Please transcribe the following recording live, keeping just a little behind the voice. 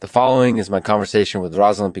The following is my conversation with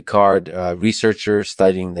Rosalind Picard, a researcher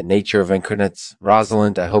studying the nature of Encrinites.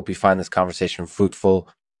 Rosalind, I hope you find this conversation fruitful.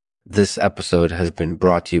 This episode has been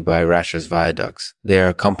brought to you by Rasher's Viaducts. They are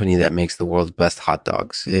a company that makes the world's best hot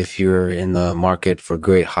dogs. If you're in the market for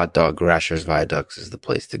great hot dog, Rasher's Viaducts is the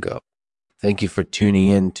place to go. Thank you for tuning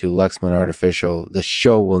in to Lexman Artificial. The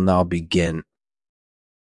show will now begin.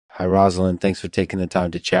 Hi, Rosalind. Thanks for taking the time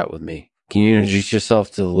to chat with me. Can you introduce yourself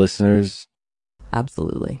to the listeners?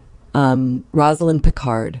 Absolutely. Rosalind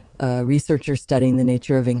Picard, a researcher studying the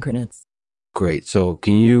nature of Encrinites. Great. So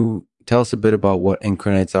can you tell us a bit about what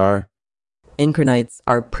Encrinites are? Encrinites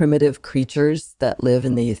are primitive creatures that live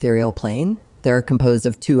in the ethereal plane. They're composed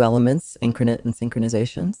of two elements, Encrinite and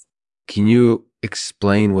synchronizations. Can you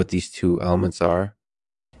explain what these two elements are?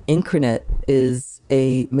 Encrinite is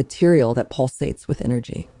a material that pulsates with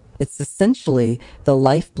energy. It's essentially the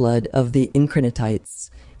lifeblood of the Encrinitites.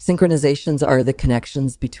 Synchronizations are the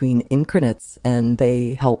connections between Encrinites, and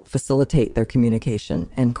they help facilitate their communication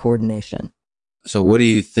and coordination. So what do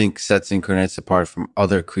you think sets Encrinites apart from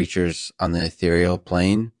other creatures on the ethereal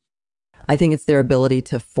plane? I think it's their ability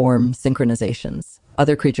to form synchronizations.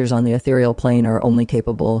 Other creatures on the ethereal plane are only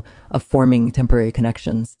capable of forming temporary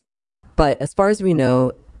connections. But as far as we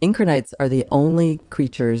know, Encrinites are the only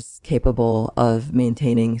creatures capable of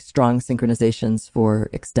maintaining strong synchronizations for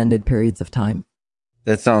extended periods of time.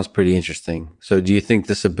 That sounds pretty interesting. So do you think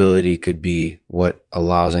this ability could be what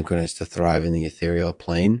allows Encrinites to thrive in the ethereal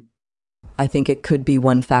plane? I think it could be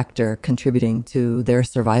one factor contributing to their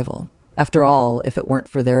survival. After all, if it weren't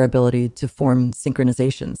for their ability to form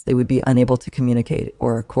synchronizations, they would be unable to communicate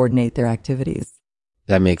or coordinate their activities.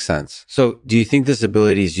 That makes sense. So do you think this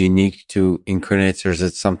ability is unique to Encrinites, or is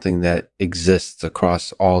it something that exists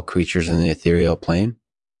across all creatures in the ethereal plane?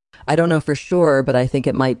 I don't know for sure, but I think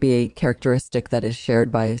it might be a characteristic that is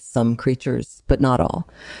shared by some creatures, but not all.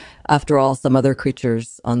 After all, some other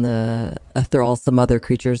creatures on the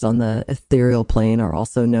ethereal plane are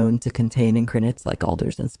also known to contain Encrinites, like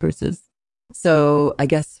Alders and Spruces. So I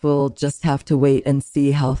guess we'll just have to wait and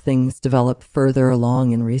see how things develop further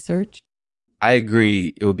along in research. I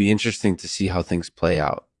agree. It would be interesting to see how things play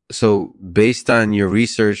out. So based on your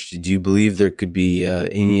research, do you believe there could be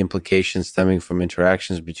any implications stemming from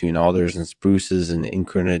interactions between Alders and Spruces and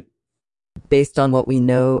Encrinite? Based on what we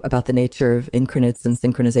know about the nature of Encrinites and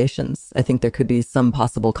synchronizations, I think there could be some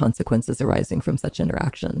possible consequences arising from such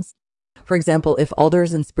interactions. For example, if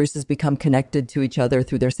Alders and Spruces become connected to each other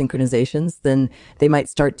through their synchronizations, then they might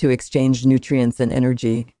start to exchange nutrients and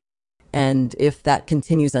energy. And if that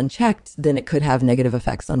continues unchecked, then it could have negative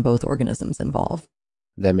effects on both organisms involved.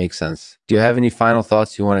 That makes sense. Do you have any final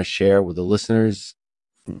thoughts you want to share with the listeners?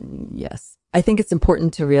 Yes. I think it's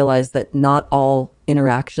important to realize that not all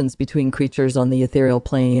interactions between creatures on the ethereal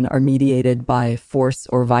plane are mediated by force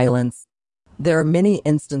or violence. There are many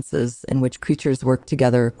instances in which creatures work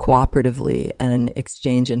together cooperatively and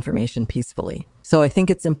exchange information peacefully. So I think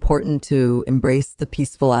it's important to embrace the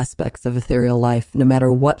peaceful aspects of ethereal life, no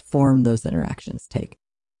matter what form those interactions take.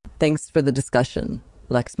 Thanks for the discussion,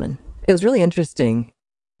 Lexman. It was really interesting.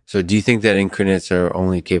 So do you think that Encrinites are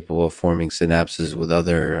only capable of forming synapses with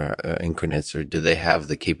other Encrinites, or do they have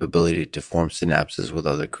the capability to form synapses with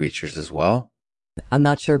other creatures as well? I'm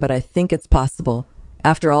not sure, but I think it's possible.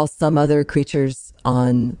 After all, some other creatures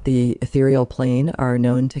on the ethereal plane are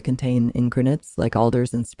known to contain Encrinites, like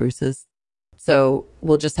Alders and Spruces. So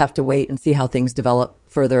we'll just have to wait and see how things develop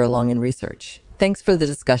further along in research. Thanks for the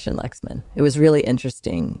discussion, Lexman. It was really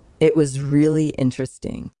interesting.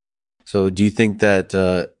 So do you think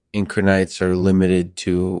that Encrinites are limited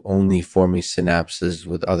to only forming synapses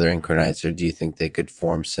with other Encrinites, or do you think they could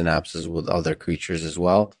form synapses with other creatures as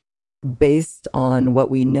well? Based on what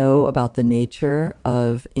we know about the nature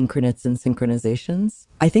of Encrinites and synchronizations,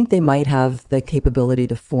 I think they might have the capability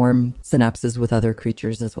to form synapses with other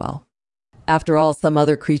creatures as well. After all, some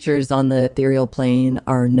other creatures on the ethereal plane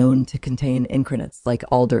are known to contain Encrinites, like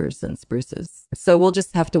Alders and Spruces. So we'll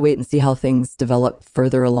just have to wait and see how things develop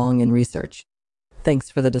further along in research.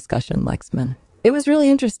 Thanks for the discussion, Lexman. It was really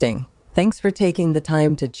interesting. Thanks for taking the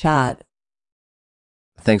time to chat.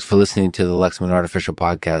 Thanks for listening to the Lexman Artificial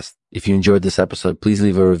Podcast. If you enjoyed this episode, please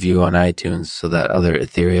leave a review on iTunes so that other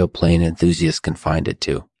ethereal plane enthusiasts can find it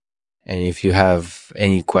too. And if you have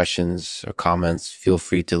any questions or comments, feel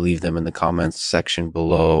free to leave them in the comments section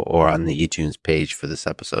below or on the iTunes page for this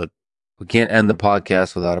episode. We can't end the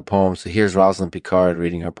podcast without a poem, so here's Rosalind Picard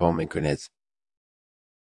reading her poem, Encrinites.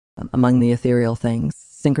 Among the ethereal things,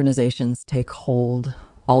 synchronizations take hold,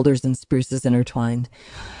 alders and spruces intertwined.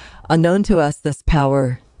 Unknown to us, this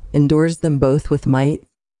power endures them both with might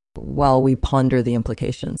while we ponder the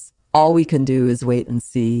implications. All we can do is wait and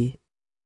see